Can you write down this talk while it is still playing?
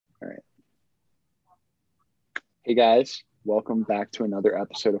Hey guys, welcome back to another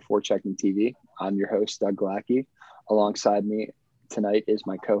episode of Forechecking TV. I'm your host, Doug Glackey. Alongside me tonight is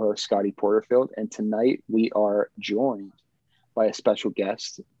my co-host, Scotty Porterfield. And tonight we are joined by a special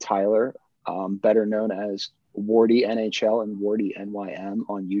guest, Tyler, better known as WardyNHL and WardyNYM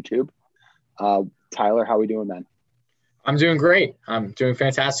on YouTube. Tyler, how we doing, man? I'm doing great. I'm doing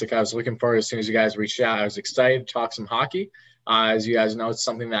fantastic. I was looking forward as soon as you guys reached out. I was excited to talk some hockey. As you guys know, it's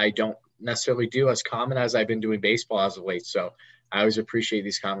something that I don't necessarily do as common as I've been doing baseball as of late. So I always appreciate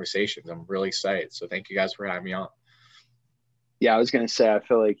these conversations. I'm really excited. So thank you guys for having me on. Yeah, I was gonna say I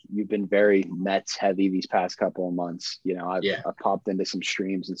feel like you've been very Mets heavy these past couple of months. Yeah. I've popped into some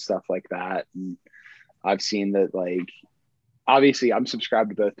streams and stuff like that, and I've seen that obviously I'm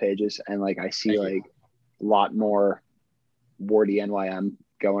subscribed to both pages, and I see Thank you. a lot more Wardy NYM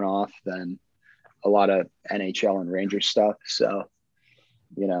going off than a lot of NHL and Rangers stuff. So,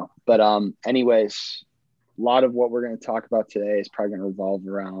 but anyways, a lot of what we're going to talk about today is probably going to revolve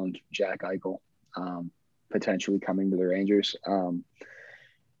around Jack Eichel potentially coming to the Rangers.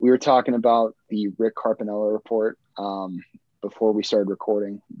 We were talking about the Rick Carpinello report before we started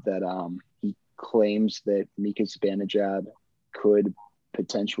recording that he claims that Mika Zibanejad could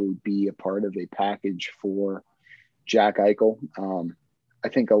potentially be a part of a package for Jack Eichel. I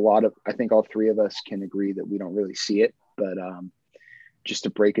think all three of us can agree that we don't really see it, but just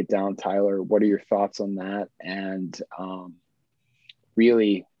to break it down, Tyler, what are your thoughts on that? And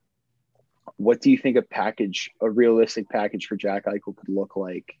really, what do you think a realistic package for Jack Eichel could look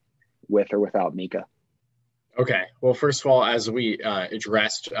like with or without Mika? Okay. Well, first of all, as we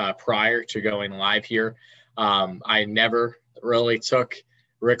addressed prior to going live here, I never really took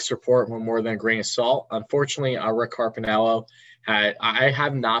Rick's report with more than a grain of salt. Unfortunately, Rick Carpinello I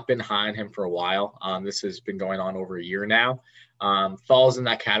have not been high on him for a while. This has been going on over a year now. Falls in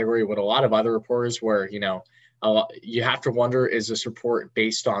that category with a lot of other reporters where, you have to wonder, is this report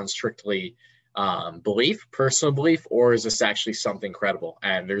based on strictly personal belief, or is this actually something credible?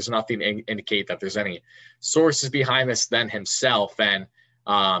 And there's nothing to indicate that there's any sources behind this than himself. And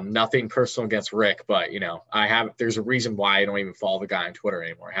nothing personal against Rick, but there's a reason why I don't even follow the guy on Twitter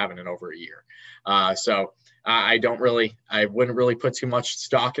anymore. I haven't in over a year. So I wouldn't really put too much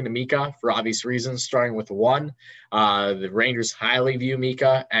stock into Mika for obvious reasons, starting with one. The Rangers highly view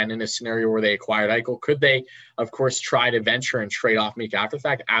Mika, and in a scenario where they acquired Eichel, could they, of course, try to venture and trade off Mika after the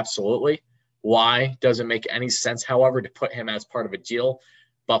fact? Absolutely. Why? Doesn't make any sense, however, to put him as part of a deal.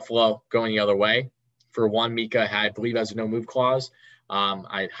 Buffalo going the other way. For one, Mika, I believe, has a no-move clause.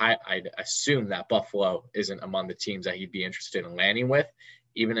 I'd assume that Buffalo isn't among the teams that he'd be interested in landing with,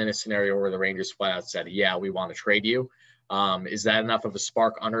 even in a scenario where the Rangers flat out said, yeah, we want to trade you. Is that enough of a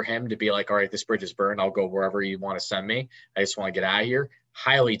spark under him to be like, all right, this bridge is burned. I'll go wherever you want to send me. I just want to get out of here.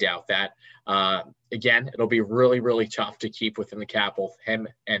 Highly doubt that. Again, it'll be really, really tough to keep within the cap both him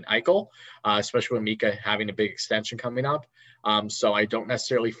and Eichel, especially with Mika having a big extension coming up. So I don't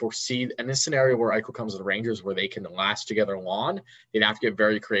necessarily foresee in this scenario where Eichel comes to the Rangers where they can last together long, they'd have to get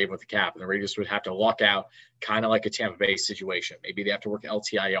very creative with the cap. And the Rangers would have to luck out kind of like a Tampa Bay situation. Maybe they have to work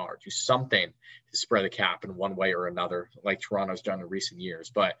LTIR, do something to spread the cap in one way or another, like Toronto's done in recent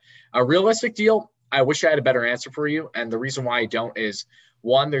years. But a realistic deal, I wish I had a better answer for you. And the reason why I don't is,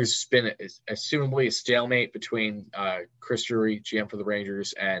 one, there's been assumably a stalemate between Chris Drury, GM for the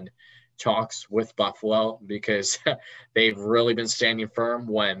Rangers, and talks with Buffalo because they've really been standing firm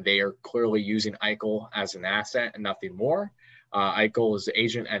when they are clearly using Eichel as an asset and nothing more. Eichel's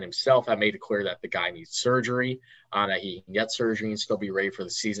agent and himself have made it clear that the guy needs surgery, that he can get surgery and still be ready for the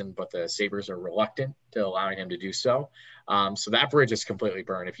season, but the Sabres are reluctant to allowing him to do so. So that bridge is completely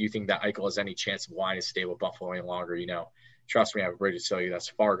burned. If you think that Eichel has any chance of wanting to stay with Buffalo any longer, trust me, I have a bridge to tell you that's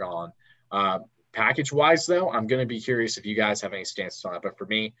far gone. Package-wise, though, I'm going to be curious if you guys have any stances on it. But for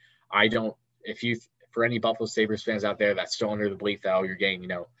me, I don't. For any Buffalo Sabres fans out there that's still under the belief that you're getting,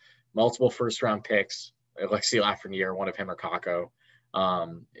 multiple first-round picks, Alexei Lafreniere, one of him or Kakko,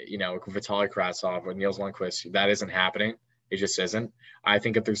 Vitaly Kravtsov or Niels Lundqvist, that isn't happening. It just isn't. I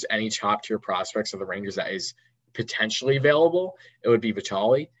think if there's any top-tier prospects of the Rangers that is potentially available, it would be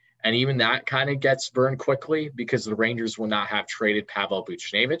Vitaly. And even that kind of gets burned quickly because the Rangers will not have traded Pavel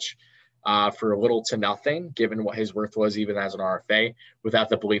Buchnevich for little to nothing, given what his worth was even as an RFA, without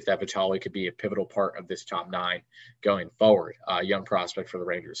the belief that Vitaly could be a pivotal part of this top nine going forward, young prospect for the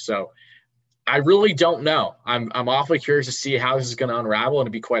Rangers. So I really don't know. I'm awfully curious to see how this is going to unravel. And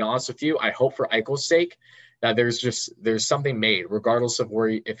to be quite honest with you, I hope for Eichel's sake that there's something made, regardless of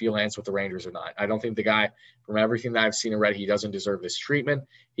if he lands with the Rangers or not. I don't think the guy, from everything that I've seen and read, he doesn't deserve this treatment.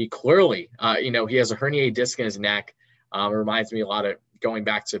 He clearly, he has a herniated disc in his neck. It reminds me a lot of, going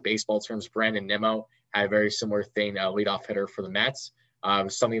back to baseball terms, Brandon Nimmo had a very similar thing, leadoff hitter for the Mets.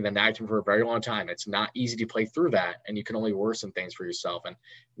 Something that nagged him for a very long time. It's not easy to play through that, and you can only worsen things for yourself. And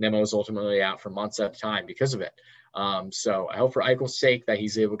Nemo was ultimately out for months at a time because of it. So I hope for Eichel's sake that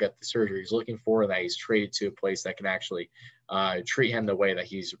he's able to get the surgery he's looking for, and that he's traded to a place that can actually treat him the way that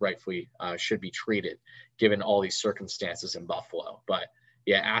he's rightfully should be treated, given all these circumstances in Buffalo. But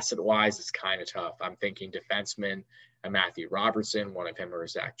yeah, asset-wise, it's kind of tough. I'm thinking defenseman, Matthew Robertson, one of him, or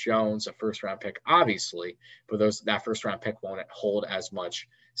Zach Jones, a first-round pick, obviously, but that first-round pick won't hold as much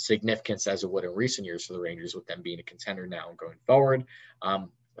significance as it would in recent years for the Rangers, with them being a contender now and going forward.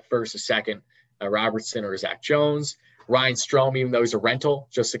 First, a second, Robertson or Zach Jones. Ryan Strome, even though he's a rental,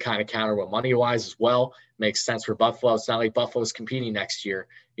 just to kind of counter what money-wise as well, makes sense for Buffalo. It's not like Buffalo's competing next year.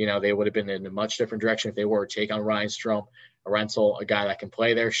 They would have been in a much different direction if they were to take on Ryan Strome, a rental, a guy that can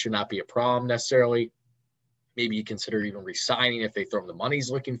play there. Should not be a problem necessarily. Maybe you consider even re-signing if they throw him the money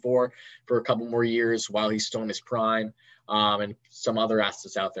he's looking for a couple more years while he's still in his prime, and some other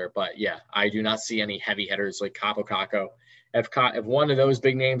assets out there. But yeah, I do not see any heavy hitters like Capo Caco. If one of those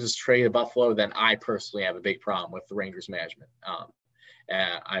big names is traded to Buffalo, then I personally have a big problem with the Rangers management.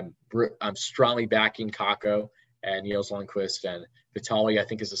 I'm strongly backing Caco and Niels Lundqvist, and Vitali I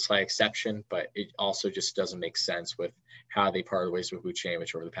think is a slight exception, but it also just doesn't make sense with how they parted ways with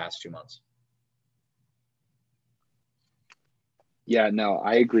Vucinovic over the past 2 months. Yeah, no,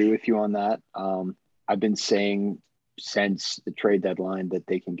 I agree with you on that. I've been saying since the trade deadline that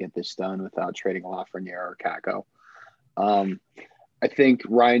they can get this done without trading Lafreniere or Kako. I think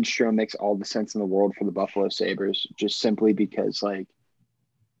Ryan Strome makes all the sense in the world for the Buffalo Sabres, just simply because, like,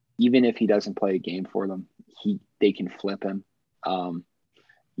 even if he doesn't play a game for them, they can flip him.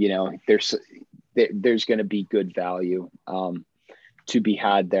 There's going to be good value to be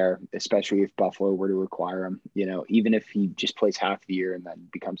had there, especially if Buffalo were to acquire him. Even if he just plays half the year and then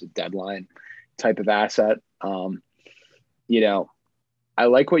becomes a deadline type of asset. I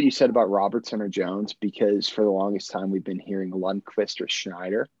like what you said about Robertson or Jones, because for the longest time we've been hearing Lundqvist or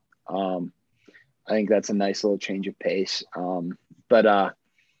Schneider. I think that's a nice little change of pace. But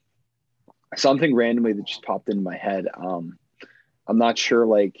something randomly that just popped into my head. I'm not sure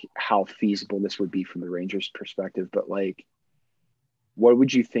like how feasible this would be from the Rangers perspective, but like, what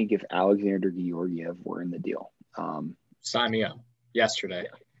would you think if Alexander Georgiev were in the deal? Sign me up yesterday.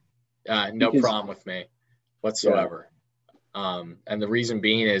 No problem with me whatsoever. Yeah. And the reason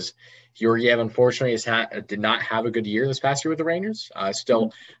being is Georgiev, unfortunately, did not have a good year this past year with the Rangers.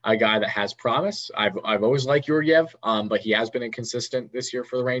 Still a guy that has promise. I've always liked Georgiev, but he has been inconsistent this year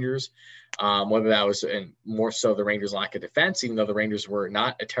for the Rangers. Whether that was more so the Rangers' lack of defense, even though the Rangers were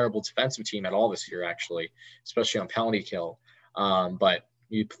not a terrible defensive team at all this year, actually, especially on penalty kill. But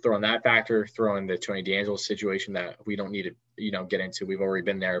you throw in that factor, throw in the Tony DeAngelo situation that we don't need to, get into. We've already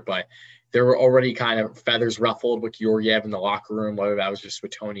been there, but there were already kind of feathers ruffled with Georgiev in the locker room, whether that was just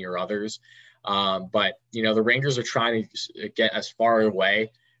with Tony or others. But the Rangers are trying to get as far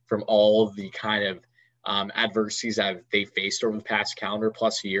away from all of the kind of adversities that they faced over the past calendar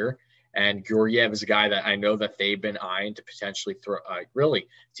plus year. And Georgiev is a guy that I know that they've been eyeing to potentially really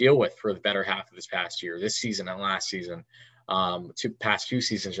deal with for the better half of this past year, this season and last season. Past 2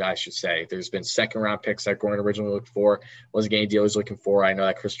 seasons, I should say. There's been second-round picks that Gordon originally looked for. Wasn't getting deal he was looking for. I know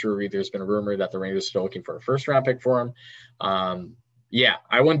that Chris Drury, there's been a rumor that the Rangers are still looking for a first-round pick for him.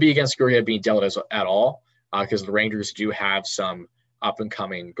 I wouldn't be against Georgiev being dealt at all because the Rangers do have some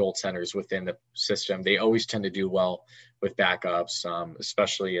up-and-coming goaltenders within the system. They always tend to do well with backups,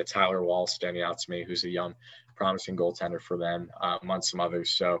 especially Tyler Wall standing out to me, who's a young, promising goaltender for them, among some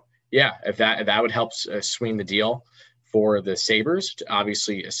others. So, yeah, if that would help swing the deal for the Sabres,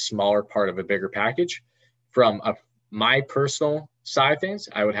 obviously a smaller part of a bigger package. From my personal side of things,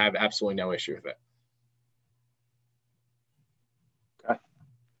 I would have absolutely no issue with it. Okay.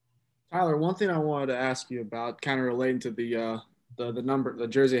 Tyler, one thing I wanted to ask you about, kind of relating to the number, the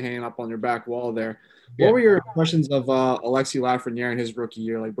jersey hanging up on your back wall there. What were your impressions of Alexis Lafreniere in his rookie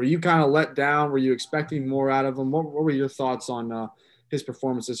year? Like, were you kind of let down? Were you expecting more out of him? What were your thoughts on his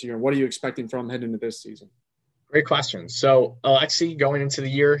performance this year? What are you expecting from him heading into this season? Great question. So Alexi, going into the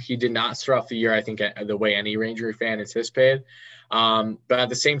year, he did not start off the year, I think, the way any Ranger fan anticipated. But at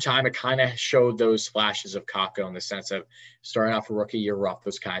the same time, it kind of showed those flashes of Kakko in the sense of starting off a rookie year rough,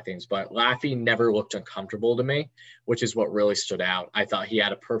 those kind of things. But Laffy never looked uncomfortable to me, which is what really stood out. I thought he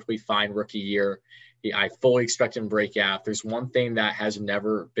had a perfectly fine rookie year. I fully expect him to break out. There's one thing that has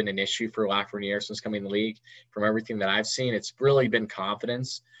never been an issue for Lafreniere since coming in the league. From everything that I've seen, it's really been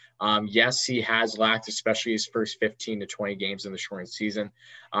confidence. Yes, he has lacked, especially his first 15 to 20 games in the shortened season.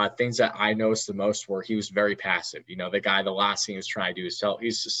 Things that I noticed the most were he was very passive. The last thing he was trying to do is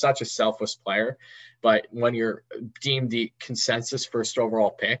he's such a selfless player. But when you're deemed the consensus first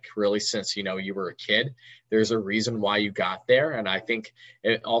overall pick, really since, you were a kid, there's a reason why you got there. And I think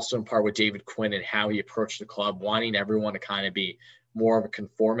it also in part with David Quinn and how he approached the club, wanting everyone to kind of be more of a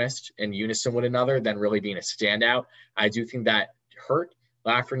conformist in unison with another than really being a standout. I do think that hurt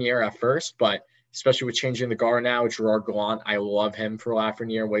Lafreniere at first, but especially with changing the guard now, Gerard Gallant, I love him for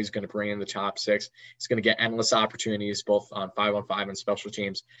Lafreniere, what he's going to bring in the top six. He's going to get endless opportunities, both on 5-on-5 and special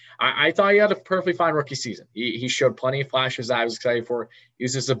teams. I thought he had a perfectly fine rookie season. He showed plenty of flashes I was excited for.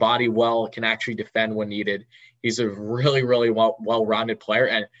 Uses the body well, can actually defend when needed. He's a really, really well-rounded player,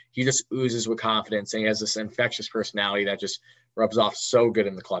 and he just oozes with confidence, and he has this infectious personality that just rubs off so good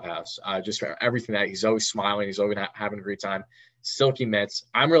in the clubhouse. Just for everything that he's always smiling, he's always having a great time. Silky mitts.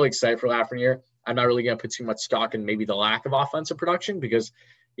 I'm really excited for Lafreniere. I'm not really going to put too much stock in maybe the lack of offensive production because,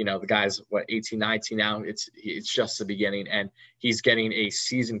 the guy's 18, 19 now. It's just the beginning, and he's getting a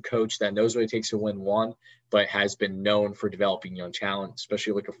seasoned coach that knows what it takes to win one, but has been known for developing young talent,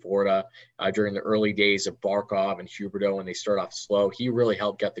 especially like a Florida during the early days of Barkov and Huberdeau when they start off slow. He really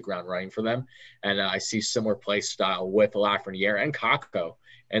helped get the ground running for them, and I see similar play style with Lafreniere and Kakko,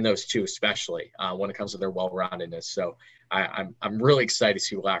 and those two especially when it comes to their well-roundedness. So I'm really excited to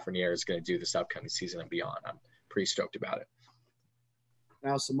see what Lafreniere is going to do this upcoming season and beyond. I'm pretty stoked about it.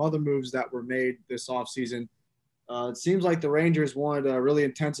 Now, some other moves that were made this offseason. It seems like the Rangers wanted to really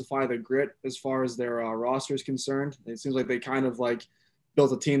intensify the grit as far as their roster is concerned. It seems like they kind of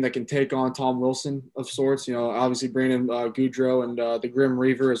built a team that can take on Tom Wilson of sorts. Obviously bringing in Goudreau and the Grim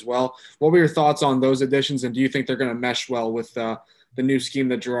Reaver as well. What were your thoughts on those additions, and do you think they're going to mesh well with the new scheme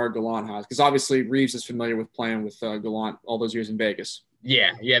that Gerard Gallant has? Because obviously Reeves is familiar with playing with Gallant all those years in Vegas.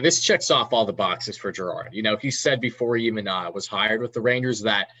 Yeah. This checks off all the boxes for Gerard. He said before he even was hired with the Rangers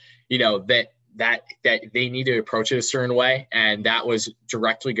that, that they need to approach it a certain way, and that was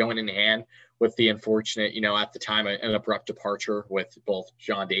directly going in hand with the unfortunate, at the time, an abrupt departure with both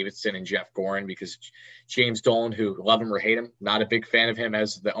John Davidson and Jeff Gorin, because James Dolan, who love him or hate him, not a big fan of him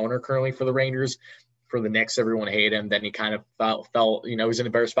as the owner currently for the Rangers. For the Knicks, everyone hated him. Then he kind of felt, he's in a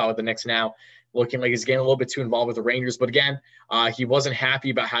better spot with the Knicks now, looking like he's getting a little bit too involved with the Rangers. But again, he wasn't happy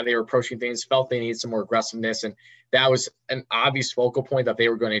about how they were approaching things, felt they needed some more aggressiveness. And that was an obvious focal point that they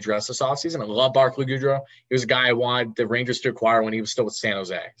were going to address this offseason. I love Barclay Goudreau. He was a guy I wanted the Rangers to acquire when he was still with San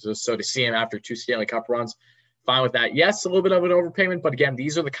Jose. So to see him after 2 Stanley Cup runs, fine with that. Yes, a little bit of an overpayment, but again,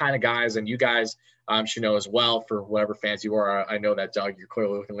 these are the kind of guys, and you guys should know as well, for whatever fans you are. I know that, Doug, you're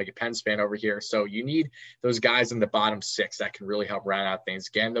clearly looking like a Pens fan over here. So you need those guys in the bottom 6 that can really help round out things.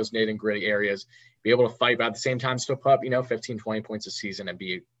 Again, those nitty-gritty areas, be able to fight, but at the same time still put up, 15, 20 points a season and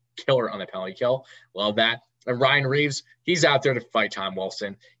be a killer on the penalty kill. Love that. And Ryan Reeves, he's out there to fight Tom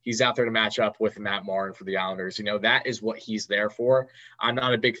Wilson. He's out there to match up with Matt Martin for the Islanders. That is what he's there for. I'm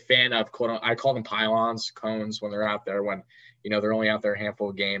not a big fan of, I call them pylons, cones, when they're out there, when, they're only out there a handful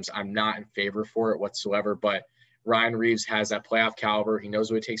of games. I'm not in favor for it whatsoever, but Ryan Reeves has that playoff caliber. He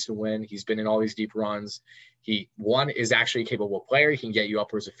knows what it takes to win. He's been in all these deep runs. He, is actually a capable player. He can get you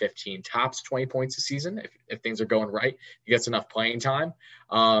upwards of 15, tops 20 points a season if things are going right. He gets enough playing time.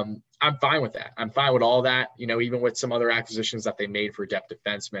 I'm fine with that. I'm fine with all that, even with some other acquisitions that they made for depth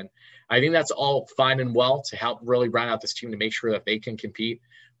defensemen. I think that's all fine and well to help really round out this team to make sure that they can compete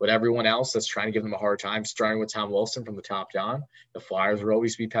with everyone else that's trying to give them a hard time, starting with Tom Wilson from the top down. The Flyers will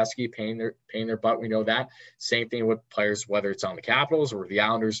always be pesky, paying their butt. We know that. Same thing with players, whether it's on the Capitals or the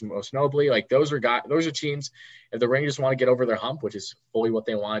Islanders, most notably. Those are teams. If the Rangers want to get over their hump, which is fully what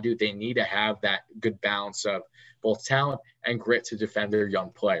they want to do, they need to have that good balance of both talent and grit to defend their young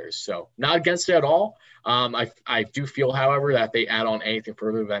players. So not against it at all. I do feel, however, that they add on anything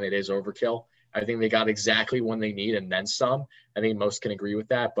further than it is overkill. I think they got exactly what they need and then some. I think most can agree with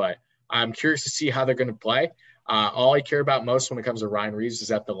that, but I'm curious to see how they're going to play. All I care about most when it comes to Ryan Reeves is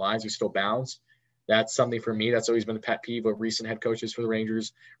that the lines are still balanced. That's something for me that's always been a pet peeve of recent head coaches for the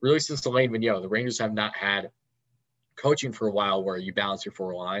Rangers. Really since Alain Vigneault, the Rangers have not had coaching for a while where you balance your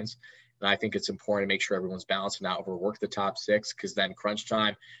 4 lines. And I think it's important to make sure everyone's balanced and not overwork the top 6, because then crunch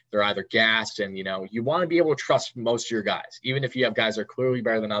time, they're either gassed, and, you want to be able to trust most of your guys. Even if you have guys that are clearly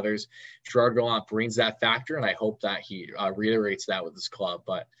better than others, Gerard Gallant brings that factor, and I hope that he reiterates that with this club.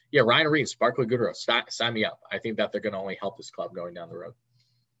 But, yeah, Ryan Reeves, Barclay Goudreau, sign me up. I think that they're going to only help this club going down the road.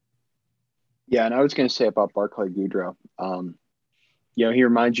 Yeah, and I was going to say about Barclay Goudreau, he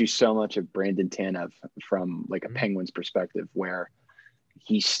reminds you so much of Brandon Tanev from a Penguins perspective, where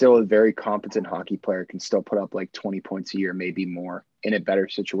he's still a very competent hockey player, can still put up 20 points a year, maybe more. in a better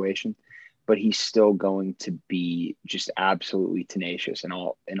situation, but he's still going to be just absolutely tenacious in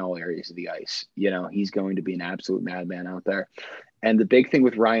all areas of the ice. You know, he's going to be an absolute madman out there. And the big thing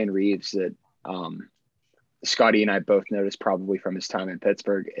with Ryan Reeves that Scotty and I both noticed probably from his time in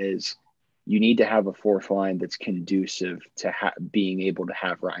Pittsburgh is you need to have a fourth line that's conducive to being able to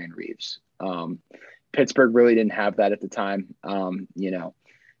have Ryan Reeves. Pittsburgh really didn't have that at the time. You know,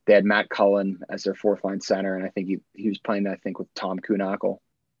 they had Matt Cullen as their fourth line center, and I think he was playing, I think, with Tom Kuhnhackl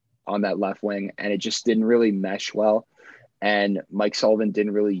on that left wing, and it just didn't really mesh well. And Mike Sullivan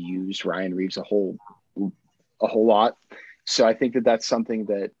didn't really use Ryan Reeves a whole lot. So I think that that's something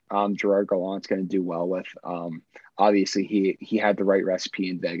that Gerard Gallant's going to do well with. Obviously, he had the right recipe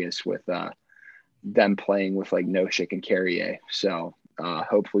in Vegas with them playing with like Nosek and Carrier. So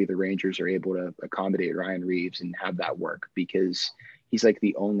hopefully the Rangers are able to accommodate Ryan Reeves and have that work, because he's like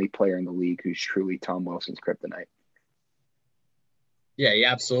the only player in the league who's truly Tom Wilson's kryptonite. Yeah, he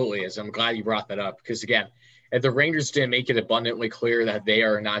absolutely is. I'm glad you brought that up, because, again, if the Rangers didn't make it abundantly clear that they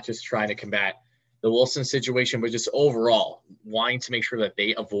are not just trying to combat the Wilson situation, but just overall wanting to make sure that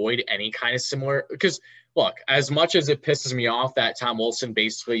they avoid any kind of similar – because, look, as much as it pisses me off that Tom Wilson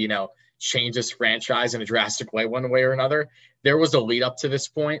basically, you know, changed his franchise in a drastic way one way or another, there was a lead up to this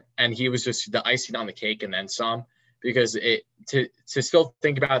point, and he was just the icing on the cake and then some, because to still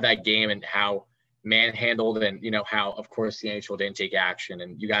think about that game and how manhandled and, you know, how, of course, the NHL didn't take action,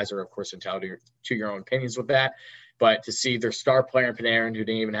 and you guys are, of course, entitled to your own opinions with that. But to see their star player in Panarin, who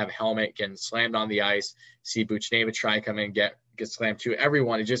didn't even have a helmet, getting slammed on the ice, see Buchnevich try and come in and get slammed too.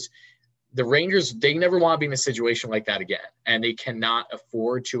 Everyone, it just – the Rangers, they never want to be in a situation like that again. And they cannot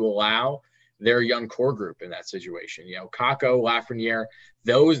afford to allow their young core group in that situation. You know, Kakko, Lafreniere,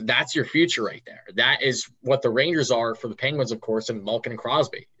 that's your future right there. That is what the Rangers are for the Penguins, of course, and Malkin and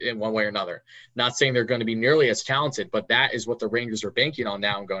Crosby in one way or another. Not saying they're going to be nearly as talented, but that is what the Rangers are banking on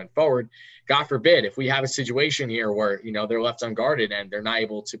now and going forward. God forbid, if we have a situation here where, you know, they're left unguarded and they're not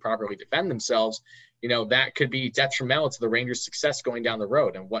able to properly defend themselves, you know, that could be detrimental to the Rangers' success going down the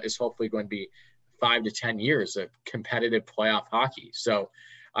road and what is hopefully going to be 5 to 10 years of competitive playoff hockey. So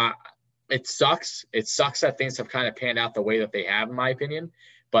it sucks. It sucks that things have kind of panned out the way that they have, in my opinion,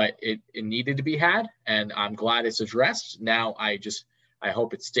 but it needed to be had, and I'm glad it's addressed. Now I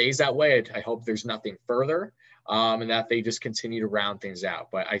hope it stays that way. I hope there's nothing further, and that they just continue to round things out.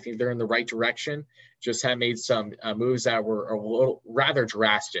 But I think they're in the right direction. Just have made some moves that were a little rather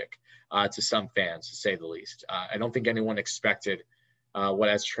drastic to some fans, to say the least. I don't think anyone expected what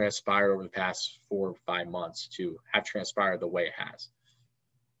has transpired over the past 4 or 5 months to have transpired the way it has.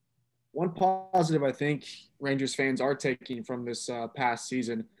 One positive I think Rangers fans are taking from this past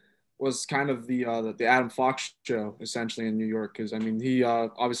season was kind of the Adam Fox show, essentially, in New York. Because, I mean, he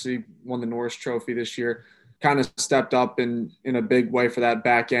obviously won the Norris Trophy this year, kind of stepped up in a big way for that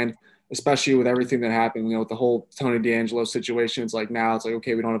back end, especially with everything that happened, you know, with the whole Tony DeAngelo situation. It's like, now it's like,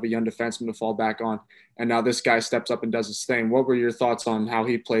 okay, we don't have a young defenseman to fall back on. And now this guy steps up and does his thing. What were your thoughts on how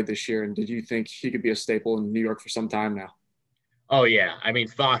he played this year? And did you think he could be a staple in New York for some time now? Oh yeah, I mean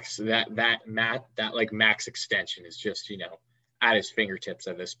Fox, that like max extension is just, you know, at his fingertips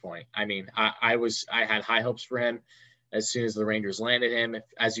at this point. I mean, I had high hopes for him as soon as the Rangers landed him.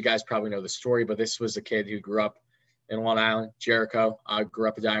 As you guys probably know the story, but this was a kid who grew up in Long Island, Jericho. Grew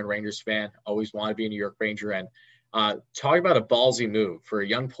up a dying Rangers fan. Always wanted to be a New York Ranger. And talking about a ballsy move for a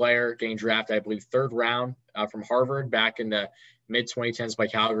young player getting drafted, I believe 3rd round from Harvard back in the mid-2010s by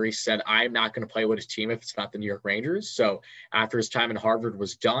Calgary, said, I'm not going to play with his team if it's not the New York Rangers. So after his time in Harvard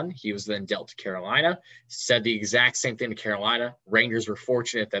was done, he was then dealt to Carolina, said the exact same thing to Carolina. Rangers were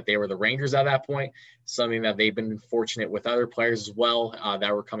fortunate that they were the Rangers at that point, something that they've been fortunate with other players as well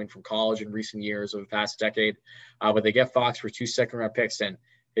that were coming from college in recent years over the past decade. But they get Fox for 2 second-round picks, and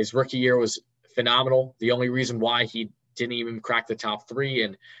his rookie year was phenomenal. The only reason why he didn't even crack the top 3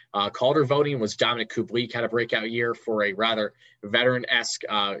 and Calder voting was Dominic Kubalik had a breakout year for a rather veteran-esque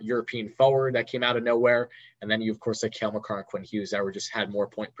European forward that came out of nowhere. And then you, of course, like Cale Makar and Quinn Hughes that were just had more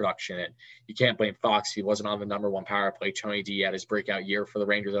point production. And you can't blame Fox. He wasn't on the number 1 power play. Tony D had his breakout year for the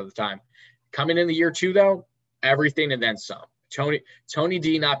Rangers at the time. Coming in the year 2, though, everything and then some. Tony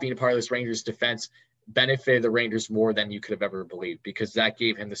D not being a part of this Rangers defense benefited the Rangers more than you could have ever believed, because that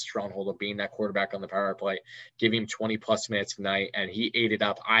gave him the stronghold of being that quarterback on the power play, giving him 20-plus minutes a night, and he ate it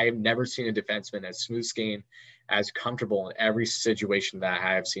up. I have never seen a defenseman as smooth skating, as comfortable in every situation that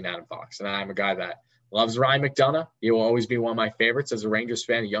I have seen Adam Fox. And I'm a guy that loves Ryan McDonough. He will always be one of my favorites as a Rangers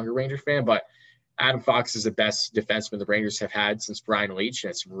fan, a younger Rangers fan, but Adam Fox is the best defenseman the Rangers have had since Brian Leetch,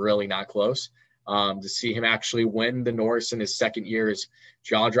 and it's really not close. To see him actually win the Norris in his second year is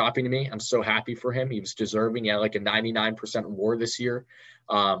jaw-dropping to me. I'm so happy for him. He was deserving. He had like a 99% WAR this year.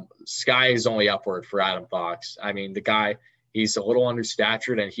 Sky is only upward for Adam Fox. I mean, the guy, he's a little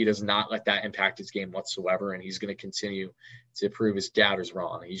understatured, and he does not let that impact his game whatsoever, and he's going to continue to prove his doubters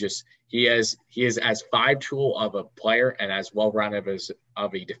wrong. He is as five-tool of a player and as well-rounded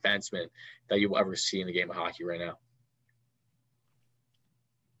of a defenseman that you will ever see in the game of hockey right now.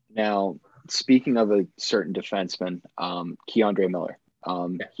 Now, speaking of a certain defenseman, Keandre Miller,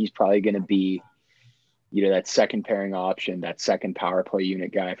 he's probably going to be, that second pairing option, that second power play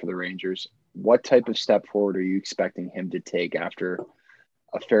unit guy for the Rangers. What type of step forward are you expecting him to take after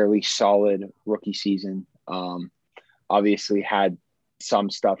a fairly solid rookie season? Obviously had some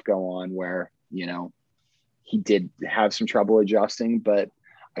stuff go on where, he did have some trouble adjusting, but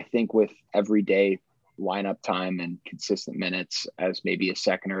I think with everyday lineup time and consistent minutes as maybe a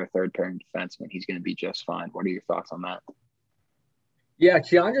second or a third pairing defenseman, he's going to be just fine. What are your thoughts on that? Yeah,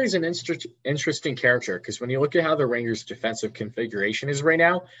 Keandre is an interesting character because when you look at how the Rangers' defensive configuration is right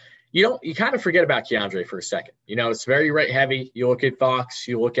now, you kind of forget about Keandre for a second. It's very right heavy. You look at Fox,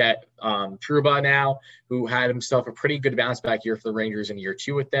 you look at Trouba now, who had himself a pretty good bounce back year for the Rangers in year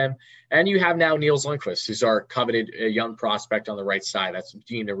 2 with them. And you have now Nils Lundkvist, who's our coveted young prospect on the right side. That's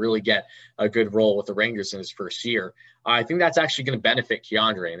deemed to really get a good role with the Rangers in his first year. I think that's actually going to benefit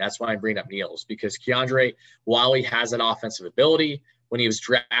Keandre, and that's why I'm bringing up Nils, because Keandre, while he has an offensive ability, when he was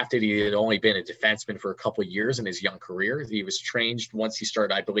drafted, he had only been a defenseman for a couple of years in his young career. He was changed once he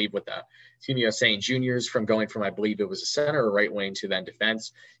started, I believe, with the Team USA juniors from going from, I believe it was a center or right wing to then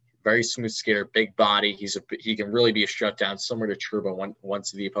defense. Very smooth skater, big body. He can really be a shutdown, similar to Trouba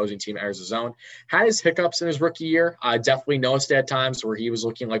once the opposing team enters the zone. Had his hiccups in his rookie year. I definitely noticed at times where he was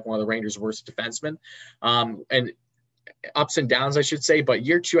looking like one of the Rangers' worst defensemen. And ups and downs, I should say. But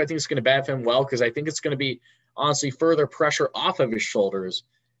year 2, I think it's going to benefit him well because I think it's going to be honestly further pressure off of his shoulders,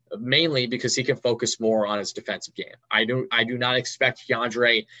 mainly because he can focus more on his defensive game. I do not expect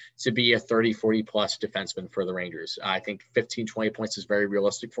Keandre to be a 30, 40 plus defenseman for the Rangers. I think 15, 20 points is very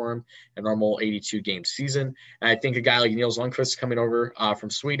realistic for him, a normal 82 game season. And I think a guy like Nils Lundkvist coming over from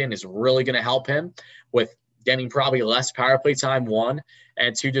Sweden is really going to help him with getting probably less power play time, 1,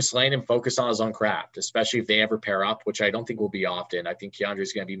 and 2, just letting him focus on his own craft, especially if they ever pair up, which I don't think will be often. I think Keandre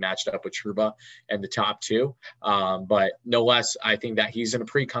is going to be matched up with Trouba and the top 2. But no less, I think that he's in a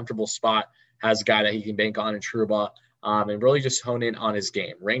pretty comfortable spot, has a guy that he can bank on in Trouba, and really just hone in on his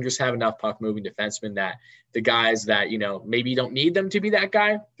game. Rangers have enough puck-moving defensemen that the guys that, maybe don't need them to be that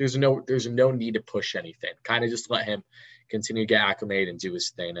guy, there's no need to push anything. Kind of just let him continue to get acclimated and do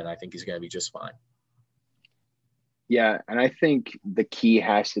his thing, and I think he's going to be just fine. Yeah, and I think the key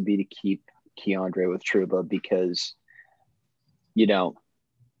has to be to keep Keandre with Trouba because,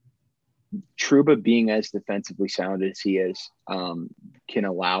 Trouba being as defensively sound as he is can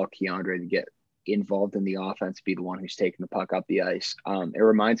allow Keandre to get involved in the offense, be the one who's taking the puck up the ice. It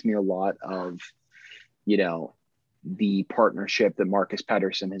reminds me a lot of, the partnership that Marcus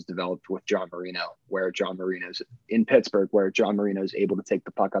Pettersson has developed with John Marino, where John Marino's in Pittsburgh, where John Marino is able to take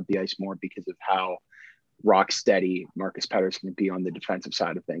the puck up the ice more because of how rock steady Marcus Pettersson can be on the defensive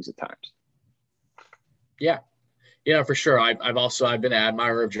side of things at times. Yeah, for sure. I've been an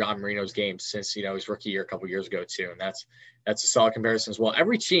admirer of John Marino's game since, his rookie year a couple years ago too. And that's a solid comparison as well.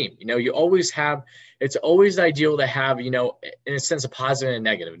 Every team, you always have, it's always ideal to have, in a sense, a positive and a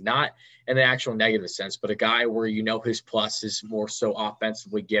negative, not in the actual negative sense, but a guy where, his plus is more so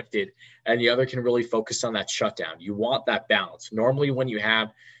offensively gifted and the other can really focus on that shutdown. You want that balance. Normally when you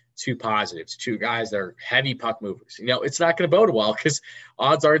have 2 positives, 2 guys that are heavy puck movers, it's not going to bode well because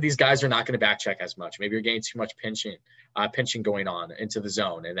odds are these guys are not going to back check as much. Maybe you're getting too much pinching going on into the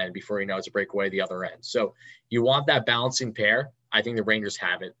zone. And then before you know, it's a breakaway the other end. So you want that balancing pair. I think the Rangers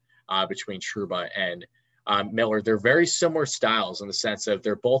have it between Trouba and Miller. They're very similar styles in the sense of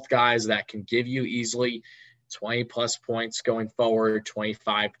they're both guys that can give you easily 20 plus points going forward,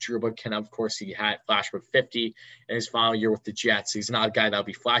 25. Trouba can, of course, he had flashed with 50 in his final year with the Jets. He's not a guy that'll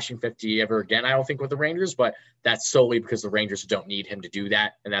be flashing 50 ever again, I don't think, with the Rangers, but that's solely because the Rangers don't need him to do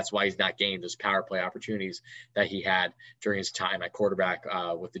that. And that's why he's not gaining those power play opportunities that he had during his time at quarterback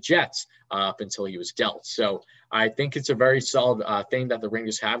with the Jets up until he was dealt. So I think it's a very solid thing that the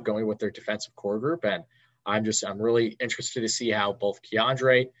Rangers have going with their defensive core group. And I'm really interested to see how both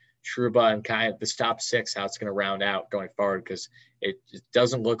Keandre, Trouba, and kind of this top 6, how it's going to round out going forward, because it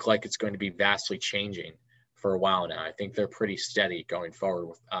doesn't look like it's going to be vastly changing for a while now. I think they're pretty steady going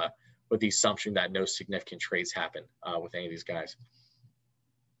forward with the assumption that no significant trades happen with any of these guys.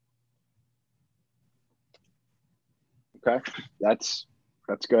 Okay, that's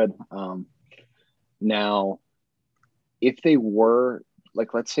good. Now, if they were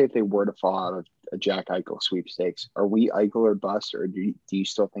let's say if they were to fall out of a Jack Eichel sweepstakes, are we Eichel or bust, or do you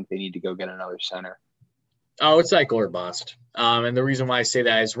still think they need to go get another center? Oh, it's Eichel or bust. And the reason why I say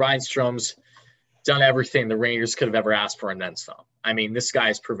that is Ryan Strom's done everything the Rangers could have ever asked for and then some. I mean, this guy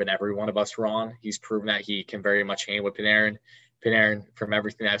has proven every one of us wrong. He's proven that he can very much hang with Panarin. Panarin, from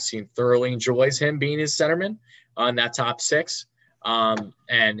everything I've seen, thoroughly enjoys him being his centerman on that top six. And,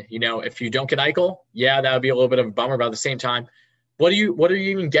 if you don't get Eichel, yeah, that would be a little bit of a bummer. But at the same time, what are you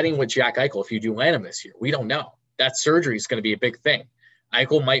even getting with Jack Eichel if you do land him this year? We don't know. That surgery is going to be a big thing.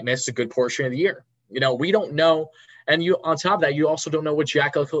 Eichel might miss a good portion of the year. We don't know. And on top of that, you also don't know what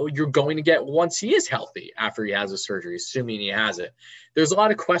Jack Eichel you're going to get once he is healthy after he has a surgery, assuming he has it. There's a lot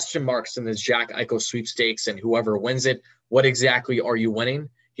of question marks in this Jack Eichel sweepstakes, and whoever wins it, what exactly are you winning?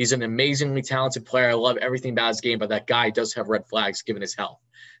 He's an amazingly talented player. I love everything about his game, but that guy does have red flags given his health.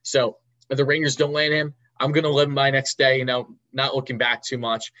 So if the Rangers don't land him, I'm going to live my next day, not looking back too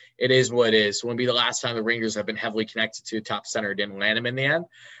much. It is what it is. It won't be the last time the Rangers have been heavily connected to a top center, didn't land him in the end.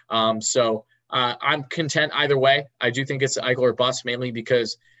 I'm content either way. I do think it's Eichel or bust, mainly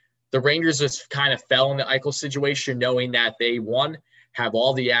because the Rangers just kind of fell in the Eichel situation, knowing that they, one, have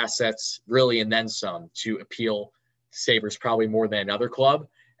all the assets really and then some to appeal Sabres probably more than another club.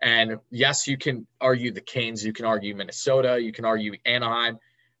 And yes, you can argue the Canes, you can argue Minnesota, you can argue Anaheim,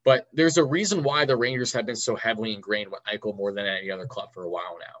 but there's a reason why the Rangers have been so heavily ingrained with Eichel more than any other club for a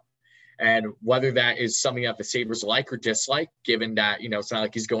while now. And whether that is something that the Sabres like or dislike, given that, it's not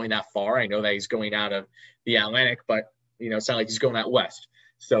like he's going that far. I know that he's going out of the Atlantic, but, it's not like he's going out west.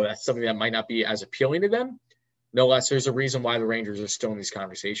 So that's something that might not be as appealing to them. No less, there's a reason why the Rangers are still in these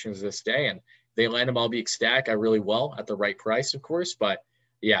conversations this day. And they land him, I'll be ecstatic. I really will at the right price, of course. But,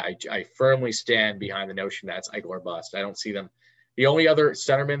 yeah, I firmly stand behind the notion that it's Eichel or bust. I don't see them. The only other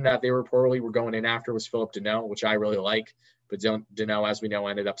centerman that they reportedly were going in after was Philip Deneau, which I really like. But Deneau, as we know,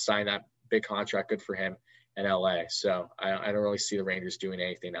 ended up signing that big contract, good for him in LA. So I don't really see the Rangers doing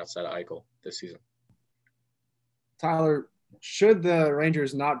anything outside of Eichel this season. Tyler, should the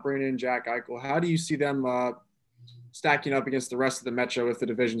Rangers not bring in Jack Eichel, how do you see them stacking up against the rest of the Metro if the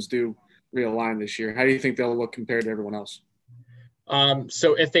divisions do realign this year? How do you think they'll look compared to everyone else?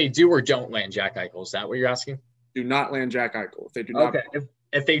 So if they do or don't land Jack Eichel, is that what you're asking? Do not land Jack Eichel. If they do not. Okay.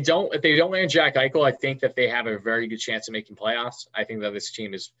 If they don't land Jack Eichel, I think that they have a very good chance of making playoffs. I think that this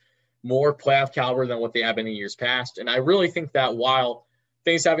team is more playoff caliber than what they have been in years past. And I really think that while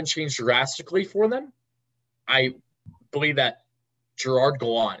things haven't changed drastically for them, I believe that Gerard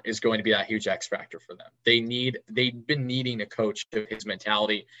Gallant is going to be that huge X factor for them. They've been needing a coach of his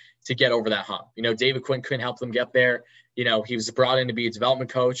mentality to get over that hump. David Quinn couldn't help them get there. He was brought in to be a development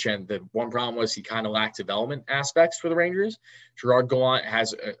coach, and the one problem was he kind of lacked development aspects for the Rangers. Gerard Gallant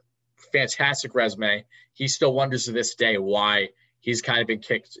has a fantastic resume. He still wonders to this day why he's kind of been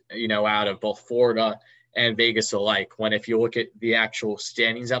kicked, out of both Florida and Vegas alike. When if you look at the actual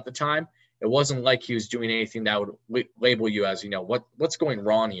standings at the time, it wasn't like he was doing anything that would label you as, what's going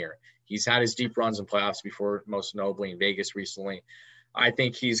wrong here. He's had his deep runs in playoffs before, most notably in Vegas recently. I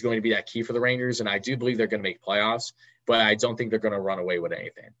think he's going to be that key for the Rangers, and I do believe they're going to make playoffs, but I don't think they're going to run away with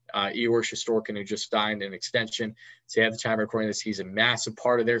anything. Igor Shesterkin, who just signed an extension, so at the time of recording this, he's a massive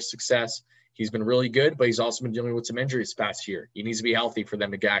part of their success. He's been really good, but he's also been dealing with some injuries this past year. He needs to be healthy for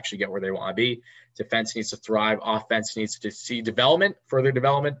them to actually get where they want to be. Defense needs to thrive. Offense needs to see development, further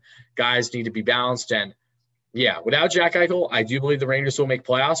development. Guys need to be balanced. And, yeah, without Jack Eichel, I do believe the Rangers will make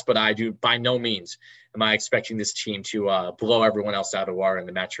playoffs, but I do by no means am I expecting this team to blow everyone else out of the water in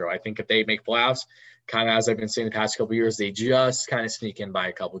the Metro. I think if they make playoffs, kind of as I've been saying the past couple of years, they just kind of sneak in by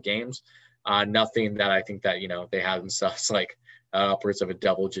a couple games. Nothing that I think that, they have themselves like upwards of a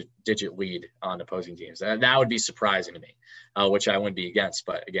double-digit lead on opposing teams. That would be surprising to me, which I wouldn't be against,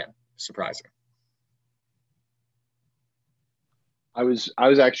 but again, surprising. I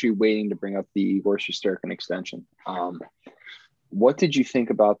was actually waiting to bring up the Igor Shesterkin extension. What did you think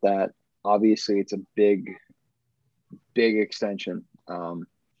about that? Obviously, it's a big extension.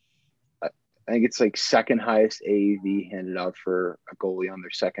 I think it's like second highest AAV handed out for a goalie on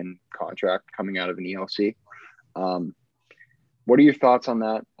their second contract coming out of an ELC. What are your thoughts on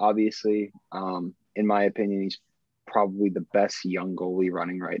that? Obviously, in my opinion, he's probably the best young goalie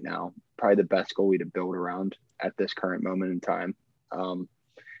running right now, probably the best goalie to build around at this current moment in time,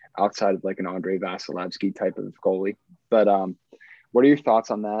 outside of like an Andrei Vasilevsky type of goalie. But what are your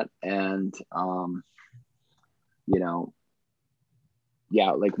thoughts on that? And,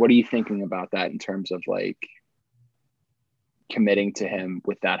 what are you thinking about that in terms of like committing to him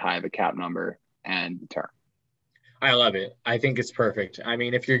with that high of a cap number and the term? I love it. I think it's perfect. I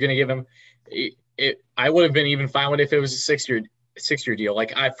mean, if you're going to give him I would have been even fine with it if it was a six-year deal.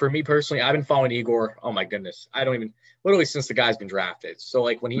 Like for me personally, I've been following Igor. Oh my goodness, I don't even literally since the guy's been drafted. So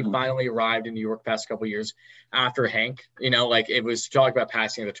like when he finally arrived in New York past couple of years after Hank, like it was talk about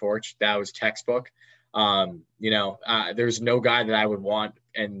passing the torch. That was textbook. There's no guy that I would want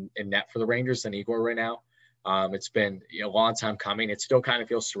in net for the Rangers than Igor right now. It's been a long time coming. It still kind of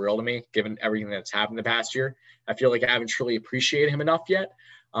feels surreal to me, given everything that's happened the past year. I feel like I haven't truly appreciated him enough yet.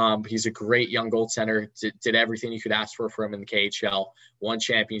 He's a great young goaltender, did everything you could ask for him in the KHL, won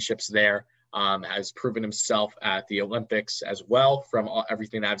championships there, has proven himself at the Olympics as well from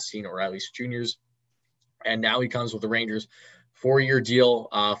everything I've seen, or at least juniors. And now he comes with the Rangers, 4-year deal,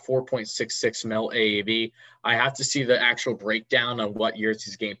 4.66 mil AAV. I have to see the actual breakdown on what years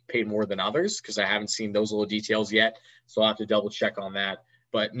he's getting paid more than others because I haven't seen those little details yet. So I'll have to double check on that.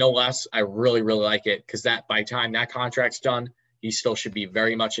 But no less, I really, really like it because that by the time that contract's done, he still should be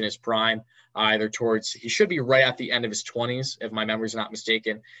very much in his prime, he should be right at the end of his 20s, if my memory's not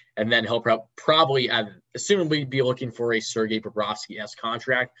mistaken. And then he'll probably, assumably, be looking for a Sergei Bobrovsky-esque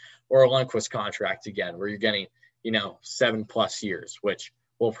contract or a Lundqvist contract again, where you're getting, 7+ years, which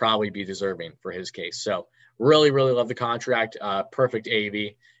will probably be deserving for his case. So really, really love the contract. Perfect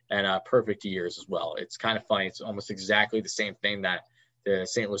AAV and perfect years as well. It's kind of funny. It's almost exactly the same thing that the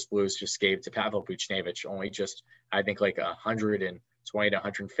St. Louis Blues just gave to Pavel Buchnevich, only just, I think, like 120 to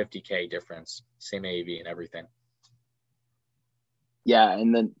 150K difference, same AAV and everything. Yeah,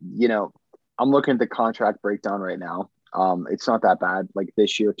 and then, I'm looking at the contract breakdown right now. It's not that bad. Like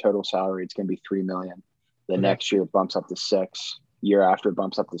this year, total salary, it's going to be $3 million. The next year it bumps up to 6. Year after it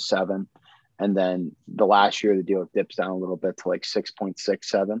bumps up to 7. And then the last year, the deal dips down a little bit to like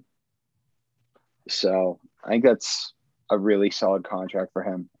 6.67. So I think that's a really solid contract for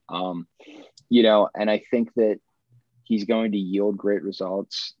him. And I think that he's going to yield great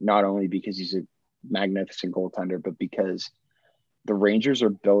results, not only because he's a magnificent goaltender, but because the Rangers are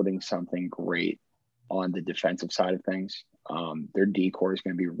building something great on the defensive side of things. Their D-core is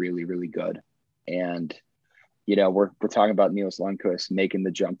going to be really, really good. And, we're talking about Niels Lundqvist making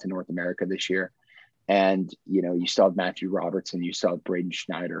the jump to North America this year. And, you still have Matthew Robertson, you still have Braden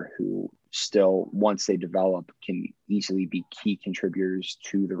Schneider, who still, once they develop, can easily be key contributors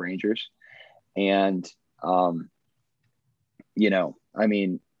to the Rangers. And, honestly,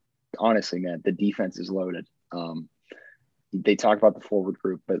 man, the defense is loaded. They talk about the forward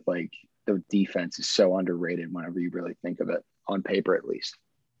group, but like the defense is so underrated whenever you really think of it, on paper at least.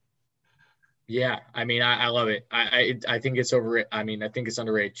 Yeah, I love it. I think it's over. I think it's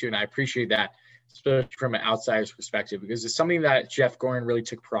underrated too, and I appreciate that, especially from an outsider's perspective, because it's something that Jeff Gorton really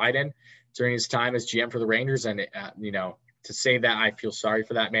took pride in during his time as GM for the Rangers. And to say that I feel sorry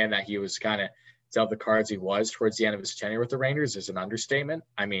for that man, that he was kind of dealt the cards he was towards the end of his tenure with the Rangers, is an understatement.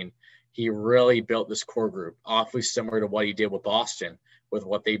 He really built this core group awfully similar to what he did with Boston, with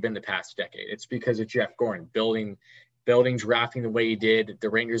what they've been the past decade. It's because of Jeff Gorton building, drafting the way he did. The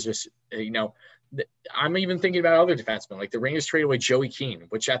Rangers just, I'm even thinking about other defensemen. Like the Rangers traded away Joey Keane,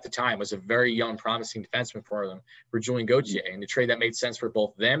 which at the time was a very young, promising defenseman for them, for Julien Gauthier, and the trade that made sense for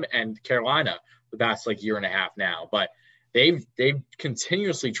both them and Carolina the past year and a half now. But they've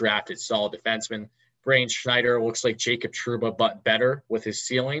continuously drafted solid defensemen. Braden Schneider looks like Jacob Trouba, but better with his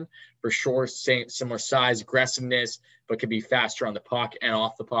ceiling. For sure, similar size, aggressiveness, but can be faster on the puck and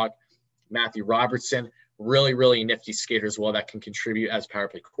off the puck. Matthew Robertson, really, really nifty skater as well that can contribute as power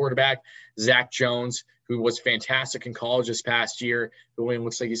play quarterback. Zach Jones, who was fantastic in college this past year, who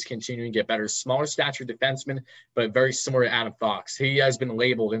looks like he's continuing to get better. Smaller stature defenseman, but very similar to Adam Fox. He has been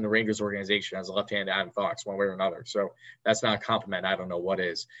labeled in the Rangers organization as a left-handed Adam Fox one way or another. So that's not a compliment. I don't know what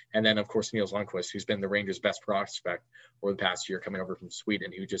is. And then, of course, Niels Lundqvist, who's been the Rangers' best prospect over the past year, coming over from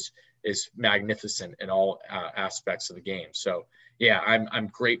Sweden, who just is magnificent in all aspects of the game. So, yeah, I'm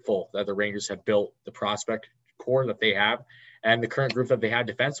grateful that the Rangers have built the prospect core that they have and the current group that they had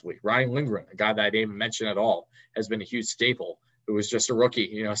defensively. Ryan Lindgren, a guy that I didn't even mention at all, has been a huge staple, who was just a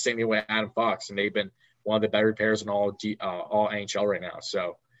rookie, same way Adam Fox, and they've been one of the better pairs in all NHL right now.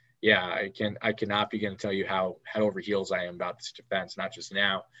 So, yeah, I cannot begin to tell you how head over heels I am about this defense, not just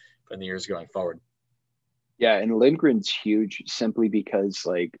now, but in the years going forward. Yeah, and Lindgren's huge simply because,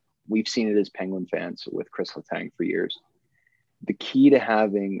 we've seen it as Penguin fans with Chris Letang for years. The key to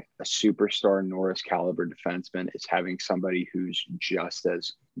having a superstar Norris caliber defenseman is having somebody who's just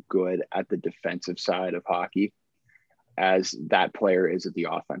as good at the defensive side of hockey as that player is at the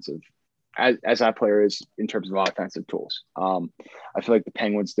offensive, as that player is in terms of offensive tools. I feel like the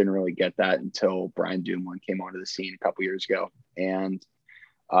Penguins didn't really get that until Brian Dumoulin came onto the scene a couple years ago, and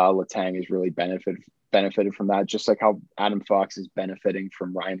Letang has really benefited benefited from that, just like how Adam Fox is benefiting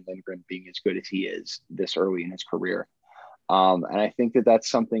from Ryan Lindgren being as good as he is this early in his career. And I think that that's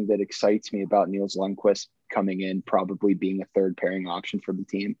something that excites me about Nils Lundkvist coming in, probably being a third pairing option for the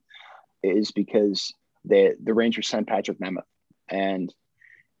team, is because the Rangers sent Patrick Nemeth, and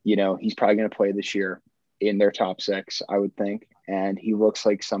he's probably going to play this year in their top six, I would think. And he looks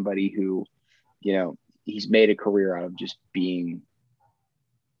like somebody who, he's made a career out of just being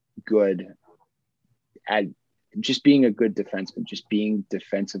good at just being a good defenseman, just being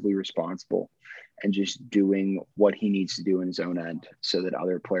defensively responsible, and just doing what he needs to do in his own end so that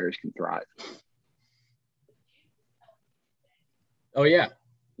other players can thrive. Oh, yeah.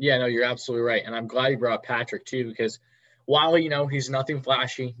 Yeah, no, you're absolutely right. And I'm glad you brought up Patrick, too, because while, he's nothing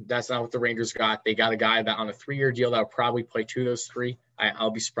flashy, that's not what the Rangers got. They got a guy that on a 3-year deal that will probably play 2 of those 3.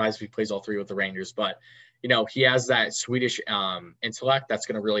 I'll be surprised if he plays all 3 with the Rangers. But, he has that Swedish intellect that's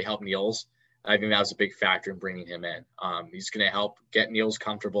going to really help Nils. I think that was a big factor in bringing him in. He's going to help get Nils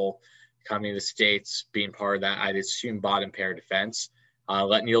comfortable coming to the States, being part of that, I'd assume, bottom pair defense.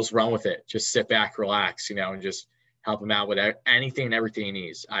 Let Nils run with it. Just sit back, relax, and just help him out with anything and everything he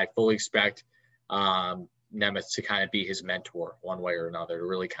needs. I fully expect Nemeth to kind of be his mentor one way or another, to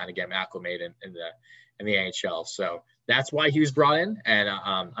really kind of get him acclimated in the NHL. So that's why he was brought in, and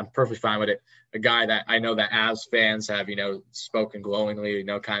I'm perfectly fine with it. A guy that I know that Avs fans have, spoken glowingly,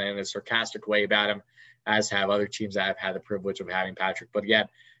 kind of in a sarcastic way about him, as have other teams that have had the privilege of having Patrick. But again,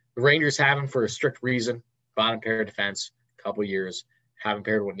 the Rangers have him for a strict reason. Bottom pair defense, a couple years, have him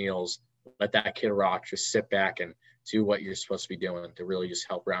paired with Nils. Let that kid rock. Just sit back and do what you're supposed to be doing to really just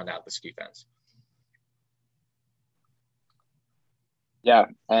help round out this defense. Yeah,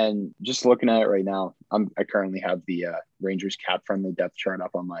 and just looking at it right now, I currently have the Rangers cap-friendly depth chart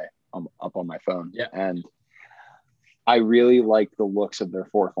up on my phone. Yeah. And I really like the looks of their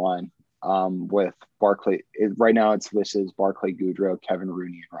fourth line with Barclay. Right now it's listed as Barclay Goodrow, Kevin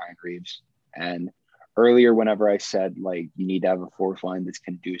Rooney, and Ryan Reeves. And earlier, whenever I said, you need to have a fourth line that's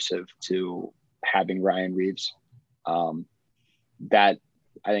conducive to having Ryan Reeves, that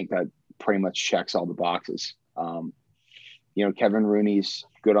I think that pretty much checks all the boxes. Kevin Rooney's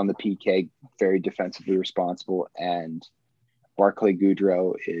good on the PK, very defensively responsible, and Barclay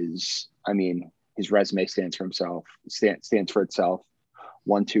Goodrow is, his resume stands for himself, stands for itself.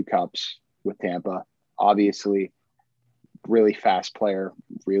 Won 2 cups with Tampa. Obviously, really fast player,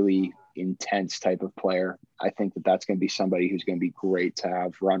 really intense type of player. I think that that's going to be somebody who's going to be great to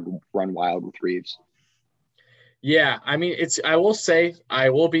have run wild with Reeves. Yeah, I will say I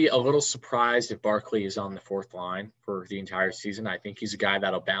will be a little surprised if Barclay is on the fourth line for the entire season. I think he's a guy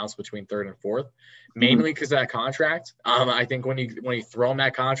that'll bounce between third and fourth, mainly because of that contract. I think when you throw him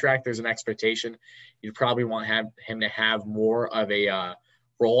that contract, there's an expectation. You probably want him to have more of a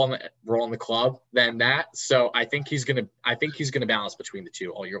role in the club than that. So I think he's gonna balance between the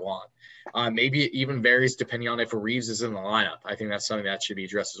two all year long. Maybe it even varies depending on if Reeves is in the lineup. I think that's something that should be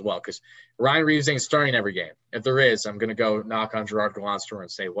addressed as well, because Ryan Reeves ain't starting every game. If there is, I'm gonna go knock on Gerard Gallant's door and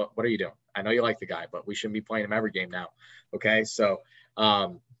say, what are you doing? I know you like the guy, but we shouldn't be playing him every game now. Okay, so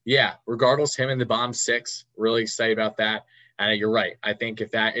yeah, regardless, him in the bottom 6, really excited about that. And you're right. I think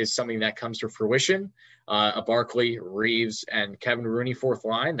if that is something that comes to fruition, a Barclay, Reeves, and Kevin Rooney fourth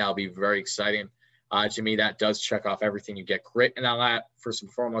line, that'll be very exciting. To me, that does check off everything. You get grit in that line, first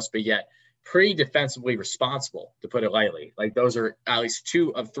and foremost, but yet pretty defensively responsible, to put it lightly. Those are at least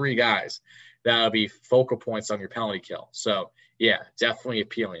 2 of 3 guys that'll be focal points on your penalty kill. So, yeah, definitely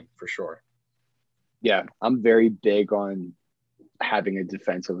appealing for sure. Yeah, I'm very big on having a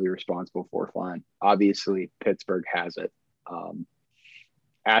defensively responsible fourth line. Obviously, Pittsburgh has it.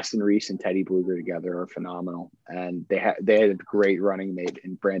 Aston Reese and Teddy Bluger together are phenomenal, and they had a great running mate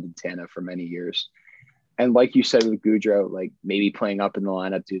in Brandon Tanev for many years. And like you said with Goudreau, maybe playing up in the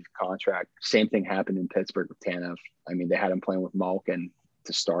lineup due to the contract. Same thing happened in Pittsburgh with Tanev. They had him playing with Malkin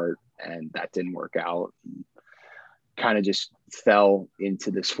to start, and that didn't work out. Kind of just fell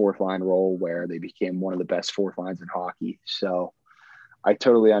into this fourth line role where they became one of the best fourth lines in hockey. So I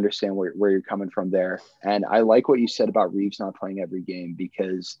totally understand where you're coming from there. And I like what you said about Reeves not playing every game,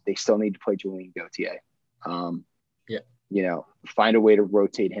 because they still need to play Julien Gauthier. Find a way to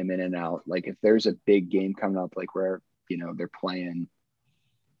rotate him in and out. If there's a big game coming up, where, they're playing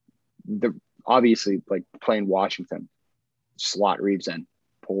obviously playing Washington, slot Reeves in,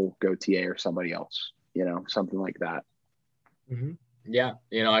 pull Gauthier or somebody else, something like that. Mm-hmm. Yeah.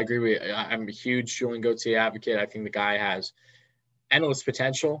 I agree with you. I'm a huge Julien Gauthier advocate. I think the guy has endless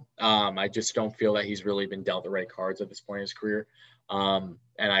potential. I just don't feel that he's really been dealt the right cards at this point in his career. And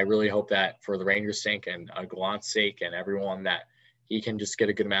I really hope that for the Rangers' sake and Gallant's sake and everyone, that he can just get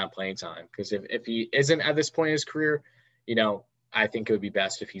a good amount of playing time. Because if he isn't at this point in his career, I think it would be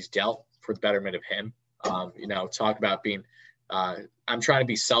best if he's dealt for the betterment of him. Talk about being I'm trying to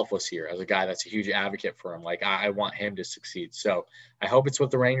be selfless here as a guy that's a huge advocate for him. Like, I want him to succeed. So I hope it's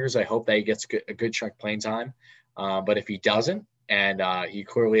with the Rangers. I hope that he gets a good chunk of playing time. But if he doesn't, and he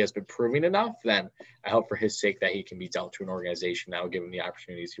clearly has been proving enough, then I hope for his sake that he can be dealt to an organization that will give him the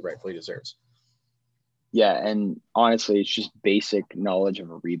opportunities he rightfully deserves. Yeah, and honestly, it's just basic knowledge of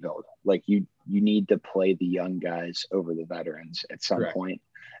a rebuild. Like, you need to play the young guys over the veterans at some point.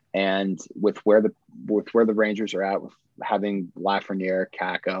 And with where the Rangers are at, with having Lafreniere,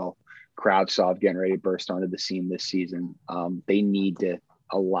 Kakko, Kravtsov getting ready to burst onto the scene this season, they need to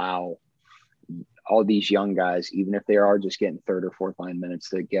allow all these young guys, even if they are just getting third or fourth line minutes,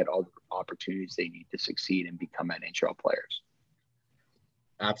 to get all the opportunities they need to succeed and become NHL players.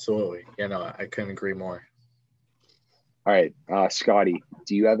 Absolutely. I couldn't agree more. All right. Scotty,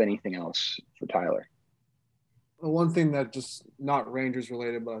 do you have anything else for Tyler? One thing that just not Rangers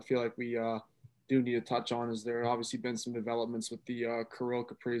related, but I feel like we do need to touch on is there obviously been some developments with the Kirill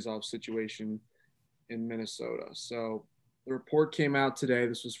Kaprizov situation in Minnesota. So the report came out today.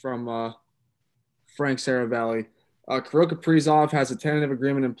 This was from Frank Saravalli. Kirill Kaprizov has a tentative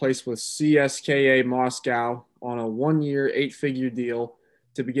agreement in place with CSKA Moscow on a 1-year, 8-figure deal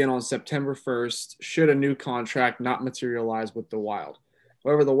to begin on September 1st, should a new contract not materialize with the Wild.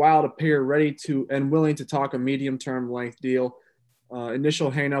 However, the Wild appear ready to and willing to talk a medium-term length deal.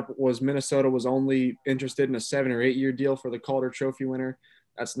 Initial hang-up was Minnesota was only interested in a 7 or 8 year deal for the Calder Trophy winner.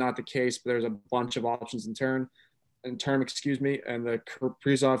 That's not the case, but there's a bunch of options in term, and the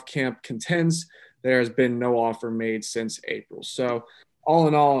Kaprizov camp contends there has been no offer made since April. So all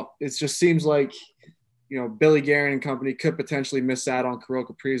in all, it just seems like, Billy Guerin and company could potentially miss out on Kirill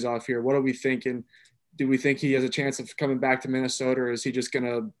Kaprizov here. What are we thinking? Do we think he has a chance of coming back to Minnesota, or is he just going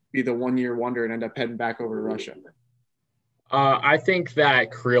to be the 1-year wonder and end up heading back over to Russia? I think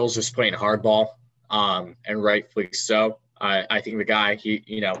that Kirill's just playing hardball, and rightfully so. I think the guy,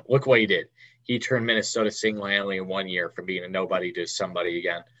 look what he did. He turned Minnesota single-handedly in 1 year from being a nobody to somebody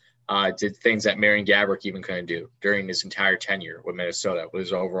again. Did things that Marian Gaborik even couldn't do during his entire tenure with Minnesota with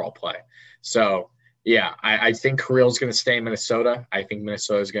his overall play. So, yeah, I think Kirill's going to stay in Minnesota. I think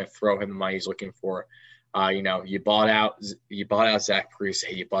Minnesota is going to throw him the money he's looking for. You bought out Zach Parise,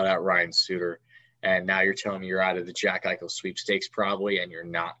 you bought out Ryan Suter, and now you're telling me you're out of the Jack Eichel sweepstakes probably, and you're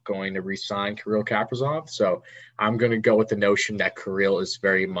not going to re-sign Kirill Kaprizov. So I'm going to go with the notion that Kirill is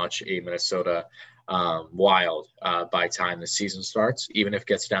very much a Minnesota Wild by time the season starts, even if it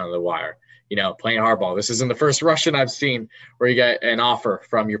gets down to the wire. Playing hardball. This isn't the first Russian I've seen where you get an offer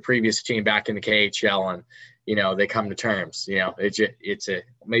from your previous team back in the KHL and, they come to terms. It's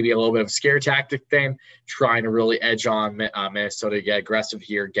maybe a little bit of a scare tactic thing, trying to really edge on Minnesota to get aggressive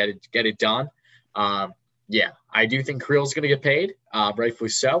here, get it done. I do think Kirill's going to get paid, rightfully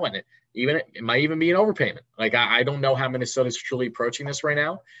so, and it might even be an overpayment. Like, I don't know how Minnesota's truly approaching this right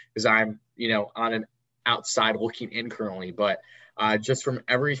now because I'm, on an outside looking in currently, but just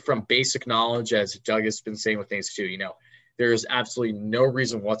from basic knowledge, as Doug has been saying with things too, there is absolutely no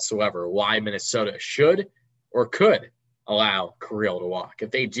reason whatsoever why Minnesota should or could allow Kirill to walk.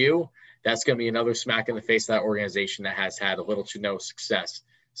 If they do, that's going to be another smack in the face of that organization that has had little to no success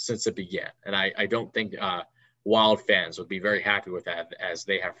since it began. And I don't think Wild fans would be very happy with that, as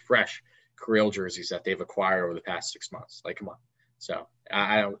they have fresh Kirill jerseys that they've acquired over the past 6 months. Like, come on. So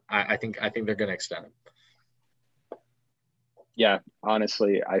I think they're going to extend him. Yeah,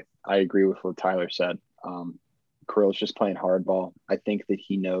 honestly, I agree with what Tyler said. Kirill's just playing hardball. I think that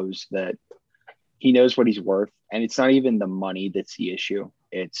he knows what he's worth, and it's not even the money that's the issue.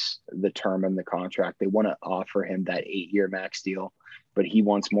 It's the term in the contract. They want to offer him that 8-year max deal, but he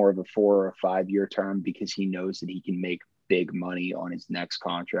wants more of a 4 or 5 year term because he knows that he can make big money on his next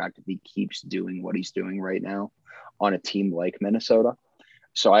contract if he keeps doing what he's doing right now on a team like Minnesota.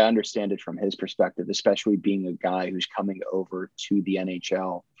 So I understand it from his perspective, especially being a guy who's coming over to the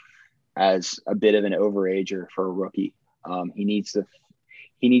NHL as a bit of an overager for a rookie. He needs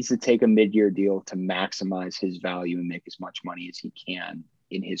to take a mid-year deal to maximize his value and make as much money as he can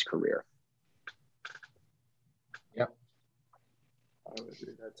in his career. Yep. I would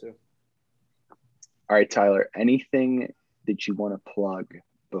agree with that too. All right, Tyler, anything that you want to plug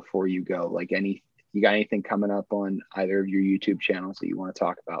before you go? You got anything coming up on either of your YouTube channels that you want to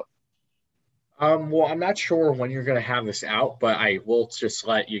talk about? Well, I'm not sure when you're going to have this out, but I will just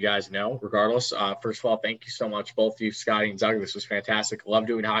let you guys know regardless. First of all, thank you so much, both you, Scotty and Doug. This was fantastic. Love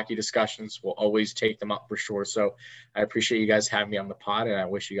doing hockey discussions. We'll always take them up for sure. So I appreciate you guys having me on the pod, and I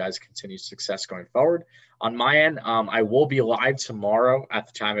wish you guys continued success going forward. On my end, I will be live tomorrow at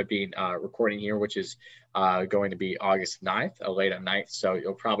the time of being recording here, which is going to be August 9th, late at night. So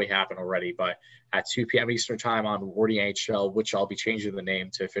it'll probably happen already, but at 2 p.m. Eastern time on WardyNHL, which I'll be changing the name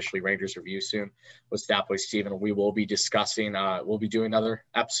to officially Rangers Review soon with Stat Boy Steven. We will be discussing, we'll be doing another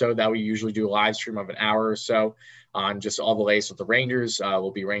episode that we usually do a live stream of an hour or so on just all the latest with the Rangers.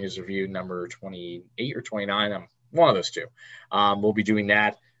 Will be Rangers Review number 28 or 29. One of those two. We'll be doing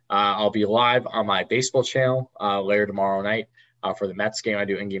that. I'll be live on my baseball channel later tomorrow night. For the Mets game, I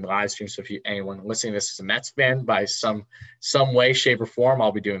do in-game live stream. So if anyone listening to this is a Mets fan by some way, shape, or form,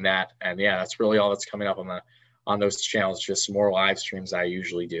 I'll be doing that. And yeah, that's really all that's coming up on those channels. Just more live streams I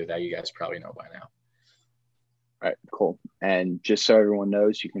usually do that you guys probably know by now. All right, cool. And just so everyone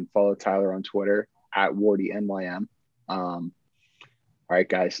knows, you can follow Tyler on Twitter at WardyNYM. All right,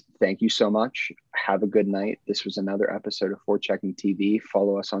 guys, thank you so much. Have a good night. This was another episode of Forechecking TV.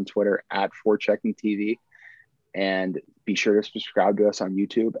 Follow us on Twitter at Forechecking TV. And be sure to subscribe to us on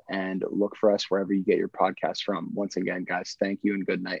YouTube and look for us wherever you get your podcasts from. Once again, guys, thank you and good night.